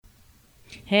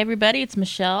Hey everybody, it's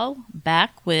Michelle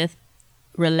back with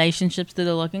Relationships Through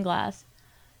the Looking Glass.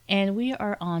 And we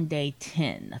are on day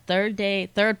 10. Third day,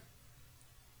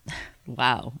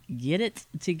 wow, get it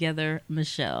together,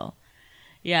 Michelle.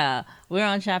 Yeah, we're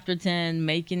on chapter 10,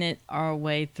 making it our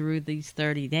way through these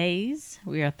 30 days.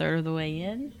 We are a third of the way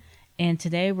in. And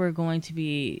today we're going to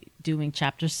be doing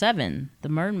chapter 7, the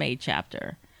Mermaid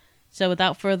chapter. So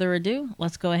without further ado,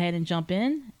 let's go ahead and jump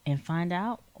in and find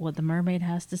out what the mermaid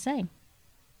has to say.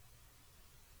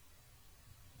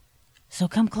 So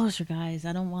come closer, guys.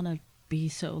 I don't want to be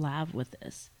so loud with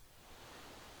this.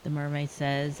 The mermaid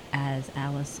says as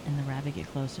Alice and the rabbit get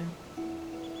closer.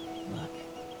 Look,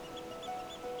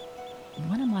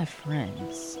 one of my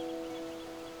friends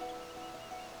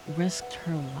risked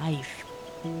her life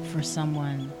for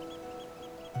someone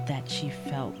that she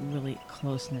felt really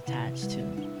close and attached to.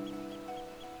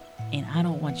 And I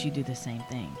don't want you to do the same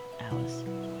thing, Alice.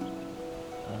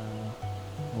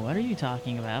 What are you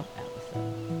talking about? Alice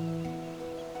said.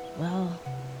 Well,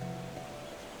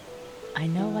 I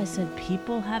know I said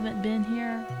people haven't been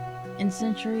here in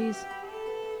centuries,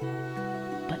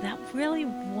 but that really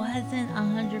wasn't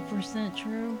 100%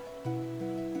 true.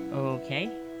 Okay.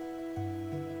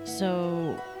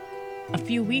 So, a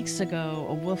few weeks ago,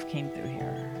 a wolf came through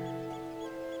here.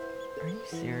 Are you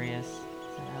serious?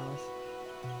 Said Alice.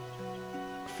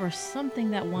 For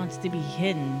something that wants to be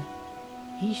hidden,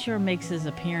 he sure makes his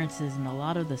appearances in a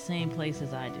lot of the same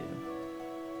places I do.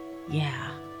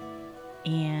 Yeah.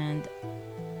 And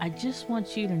I just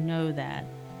want you to know that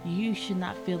you should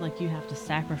not feel like you have to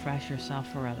sacrifice yourself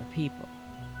for other people.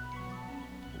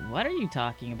 What are you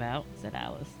talking about? Said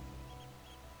Alice.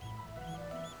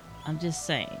 I'm just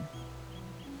saying.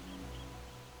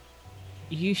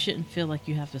 You shouldn't feel like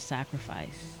you have to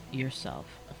sacrifice yourself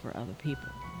for other people.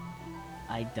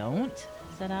 I don't?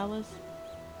 Said Alice.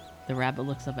 The rabbit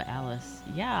looks up at Alice.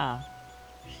 Yeah,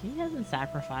 she hasn't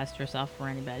sacrificed herself for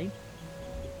anybody.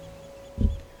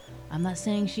 I'm not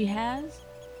saying she has,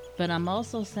 but I'm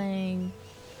also saying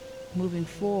moving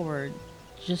forward,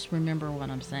 just remember what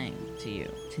I'm saying to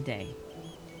you today.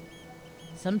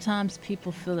 Sometimes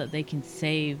people feel that they can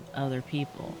save other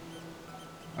people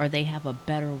or they have a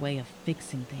better way of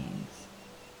fixing things.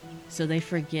 So they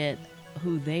forget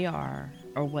who they are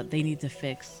or what they need to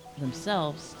fix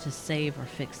themselves to save or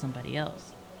fix somebody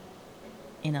else.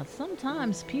 And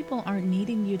sometimes people aren't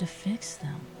needing you to fix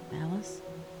them, Alice.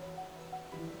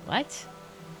 What?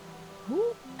 Who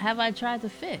have I tried to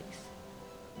fix?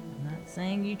 I'm not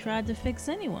saying you tried to fix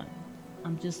anyone.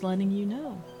 I'm just letting you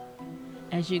know.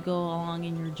 As you go along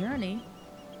in your journey,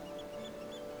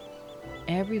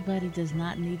 everybody does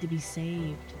not need to be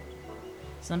saved.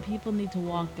 Some people need to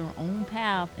walk their own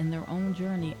path and their own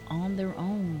journey on their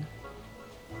own.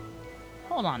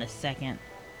 Hold on a second.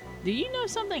 Do you know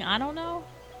something I don't know?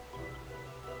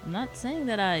 I'm not saying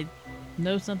that I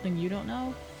know something you don't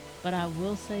know, but I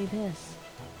will say this.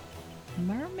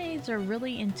 Mermaids are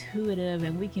really intuitive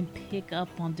and we can pick up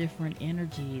on different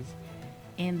energies.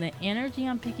 And the energy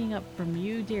I'm picking up from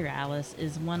you, dear Alice,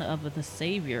 is one of the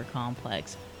savior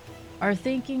complex. Or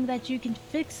thinking that you can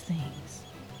fix things.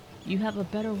 You have a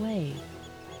better way.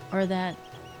 Or that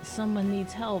someone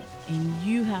needs help and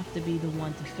you have to be the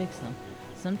one to fix them.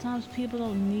 Sometimes people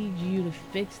don't need you to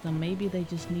fix them. Maybe they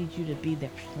just need you to be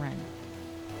their friend.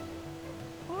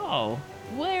 Oh,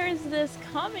 where is this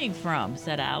coming from?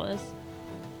 Said Alice.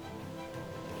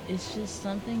 It's just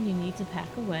something you need to pack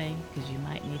away because you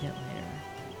might need it later.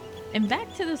 And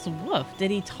back to this wolf. Did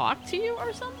he talk to you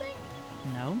or something?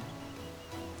 No.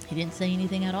 He didn't say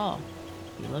anything at all.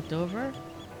 He looked over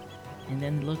and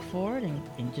then looked forward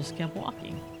and just kept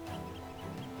walking.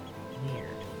 Weird,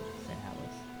 said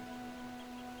Alice.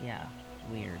 Yeah,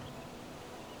 weird.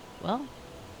 Well,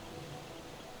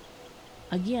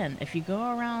 again, if you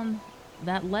go around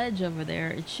that ledge over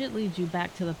there, it should lead you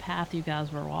back to the path you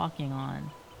guys were walking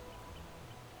on.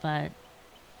 But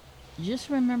just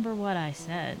remember what I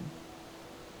said.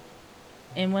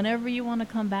 And whenever you want to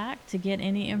come back to get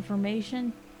any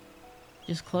information,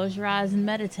 just close your eyes and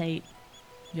meditate.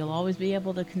 You'll always be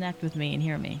able to connect with me and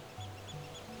hear me.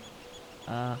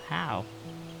 How?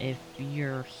 If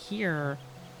you're here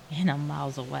and I'm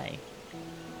miles away.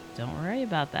 Don't worry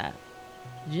about that.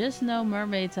 Just know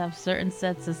mermaids have certain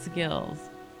sets of skills.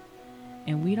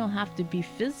 And we don't have to be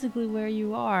physically where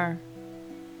you are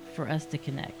for us to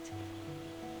connect.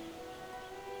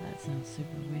 That sounds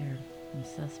super weird and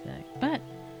suspect. But,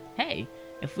 hey,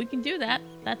 if we can do that,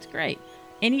 that's great.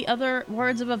 Any other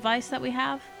words of advice that we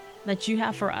have? That you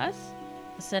have for us?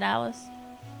 Said Alice.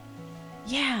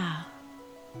 Yeah.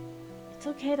 It's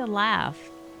okay to laugh.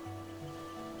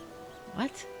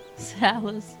 What? Said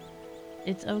Alice.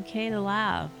 It's okay to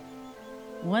laugh.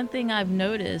 One thing I've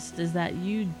noticed is that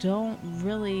you don't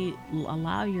really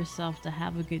allow yourself to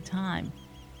have a good time.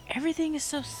 Everything is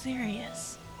so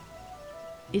serious.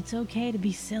 It's okay to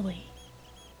be silly.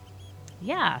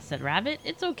 Yeah, said Rabbit,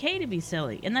 it's okay to be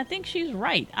silly. And I think she's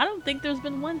right. I don't think there's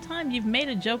been one time you've made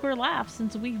a joker laugh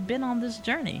since we've been on this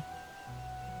journey.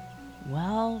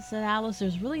 Well, said Alice,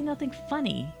 there's really nothing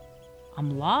funny.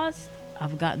 I'm lost.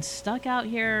 I've gotten stuck out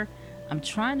here. I'm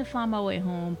trying to find my way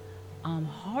home. I'm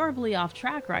horribly off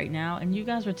track right now, and you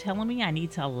guys are telling me I need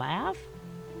to laugh?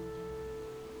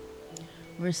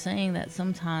 We're saying that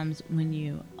sometimes when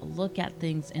you look at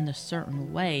things in a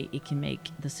certain way, it can make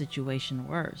the situation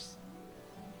worse.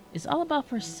 It's all about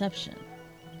perception.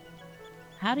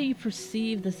 How do you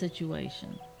perceive the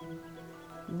situation?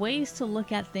 Ways to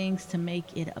look at things to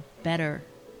make it a better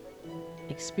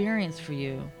experience for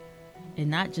you and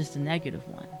not just a negative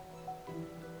one.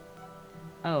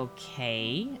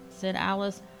 Okay, said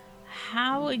Alice.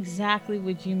 How exactly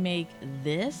would you make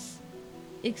this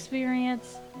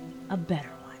experience a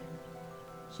better one?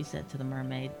 She said to the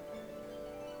mermaid.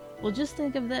 Well, just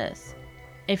think of this.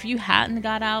 If you hadn't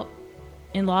got out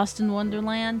in Lost in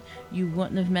Wonderland, you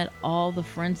wouldn't have met all the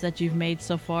friends that you've made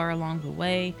so far along the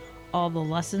way, all the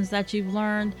lessons that you've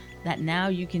learned that now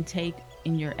you can take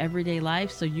in your everyday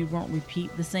life so you won't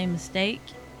repeat the same mistake,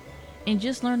 and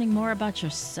just learning more about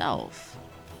yourself.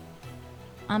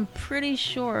 I'm pretty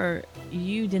sure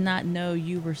you did not know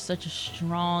you were such a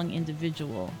strong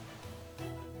individual,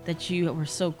 that you were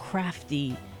so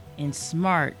crafty and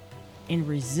smart and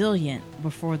resilient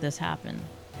before this happened.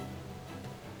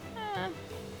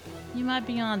 You might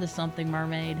be onto something,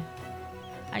 Mermaid.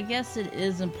 I guess it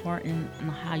is important in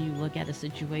how you look at a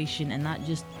situation, and not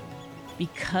just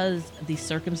because the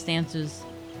circumstances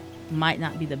might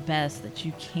not be the best that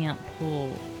you can't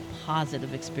pull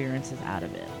positive experiences out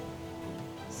of it.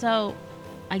 So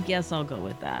I guess I'll go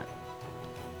with that.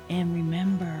 And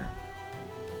remember,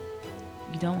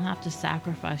 you don't have to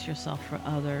sacrifice yourself for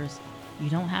others. You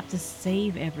don't have to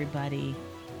save everybody.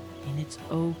 And it's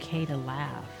okay to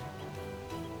laugh.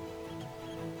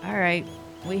 All right,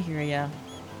 we hear ya.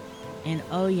 And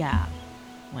oh yeah,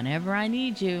 whenever I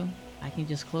need you, I can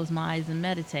just close my eyes and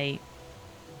meditate,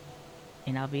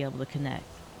 and I'll be able to connect.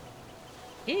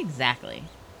 Exactly.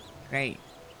 Great.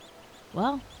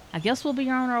 Well, I guess we'll be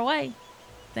on our way.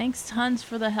 Thanks tons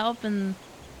for the help and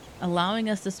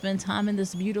allowing us to spend time in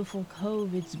this beautiful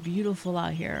cove. It's beautiful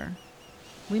out here.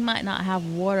 We might not have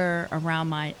water around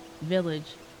my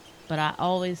village, but I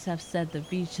always have said the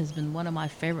beach has been one of my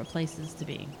favorite places to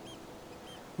be.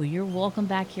 Well, you're welcome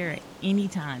back here at any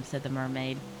time, said the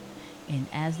mermaid. And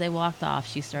as they walked off,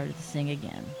 she started to sing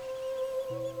again.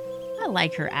 I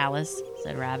like her, Alice,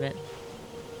 said Rabbit.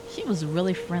 She was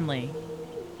really friendly,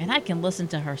 and I can listen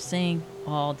to her sing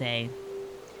all day.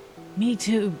 Me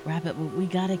too, Rabbit, but we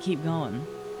gotta keep going.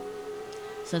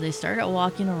 So they started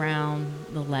walking around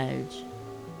the ledge,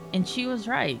 and she was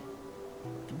right.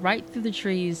 Right through the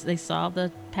trees, they saw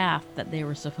the path that they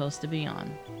were supposed to be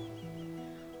on.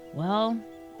 Well,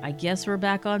 I guess we're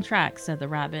back on track, said the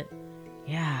rabbit.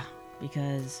 Yeah,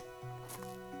 because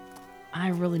I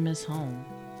really miss home.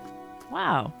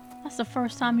 Wow, that's the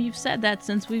first time you've said that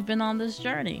since we've been on this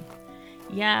journey.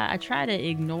 Yeah, I try to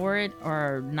ignore it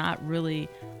or not really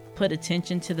put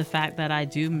attention to the fact that I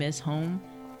do miss home.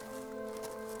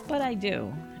 But I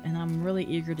do, and I'm really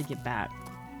eager to get back.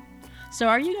 So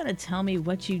are you going to tell me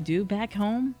what you do back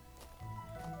home?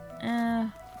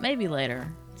 Maybe later.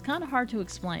 It's kind of hard to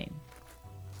explain.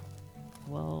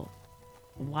 Well,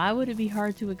 why would it be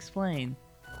hard to explain?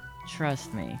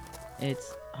 Trust me,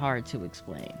 it's hard to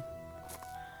explain.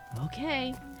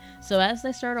 Okay. So as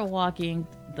they started walking,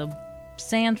 the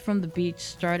sand from the beach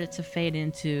started to fade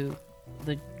into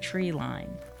the tree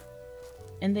line.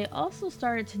 And they also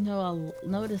started to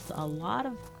notice a lot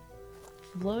of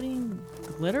floating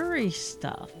glittery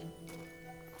stuff.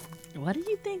 What do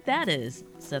you think that is?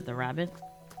 Said the rabbit.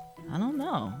 I don't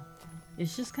know.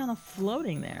 It's just kind of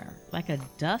floating there, like a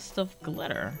dust of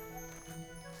glitter.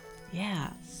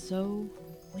 Yeah, so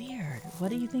weird. What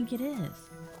do you think it is?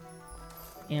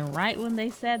 And right when they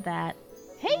said that,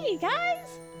 hey guys!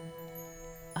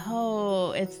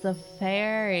 Oh, it's the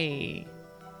fairy.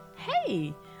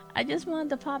 Hey, I just wanted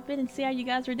to pop in and see how you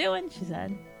guys were doing, she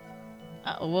said.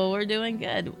 Oh, well, we're doing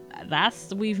good.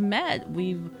 We've met.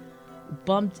 We've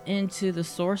bumped into the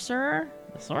sorcerer.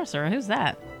 The sorcerer? Who's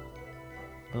that?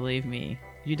 Believe me,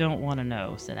 you don't want to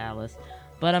know, said Alice.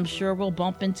 But I'm sure we'll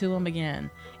bump into him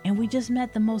again. And we just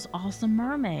met the most awesome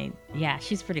mermaid. Yeah,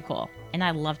 she's pretty cool. And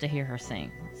I love to hear her sing,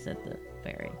 said the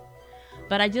fairy.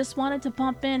 But I just wanted to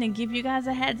bump in and give you guys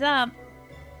a heads up.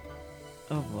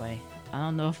 Oh boy, I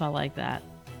don't know if I like that.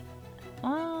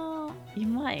 Well, you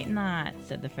might not,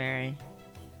 said the fairy.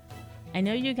 I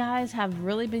know you guys have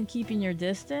really been keeping your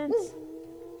distance,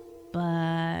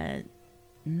 but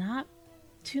not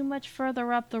too much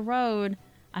further up the road,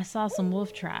 I saw some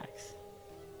wolf tracks.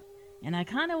 And I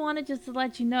kind of wanted just to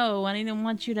let you know, I didn't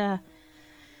want you to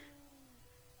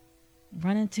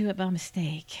run into it by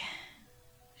mistake.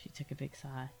 She took a big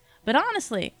sigh. But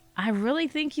honestly, I really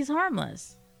think he's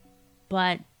harmless.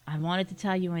 But I wanted to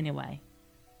tell you anyway.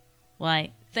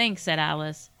 Why, thanks, said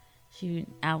Alice.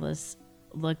 Alice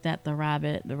looked at the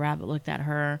rabbit looked at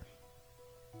her.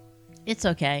 It's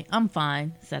okay, I'm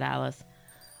fine, said Alice.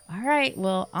 All right,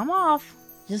 well, I'm off.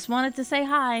 Just wanted to say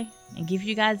hi and give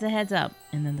you guys a heads up.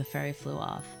 And then the fairy flew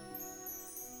off.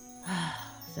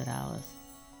 Said Alice.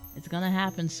 It's gonna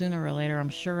happen sooner or later, I'm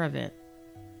sure of it.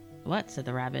 What? Said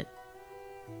the rabbit.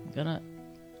 I'm gonna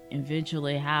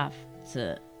eventually have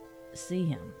to see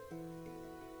him.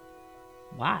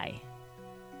 Why?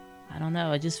 I don't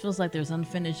know. It just feels like there's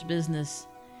unfinished business.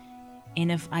 And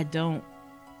if I don't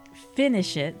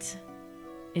finish it,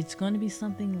 it's going to be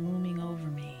something looming over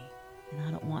me. And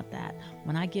I don't want that.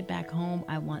 When I get back home,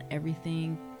 I want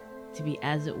everything to be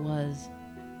as it was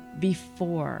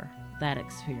before that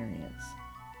experience.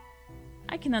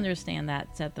 I can understand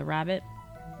that, said the rabbit.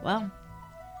 Well,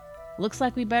 looks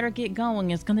like we better get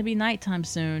going. It's going to be nighttime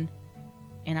soon.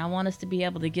 And I want us to be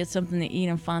able to get something to eat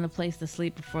and find a place to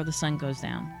sleep before the sun goes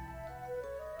down.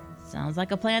 Sounds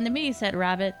like a plan to me, said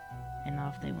Rabbit. And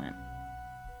off they went.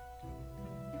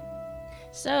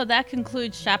 So that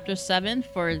concludes chapter 7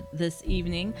 for this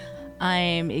evening.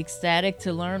 I'm ecstatic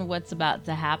to learn what's about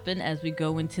to happen as we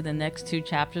go into the next 2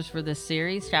 chapters for this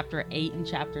series, chapter 8 and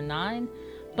chapter 9.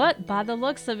 But by the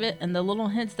looks of it and the little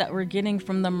hints that we're getting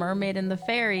from the mermaid and the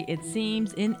fairy, it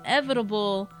seems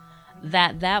inevitable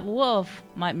that wolf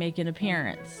might make an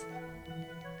appearance.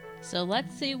 So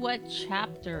let's see what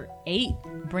chapter 8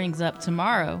 brings up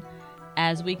tomorrow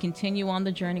as we continue on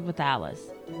the journey with Alice.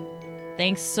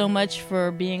 Thanks so much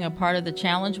for being a part of the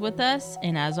challenge with us.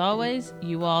 And as always,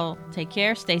 you all take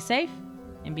care, stay safe,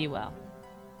 and be well.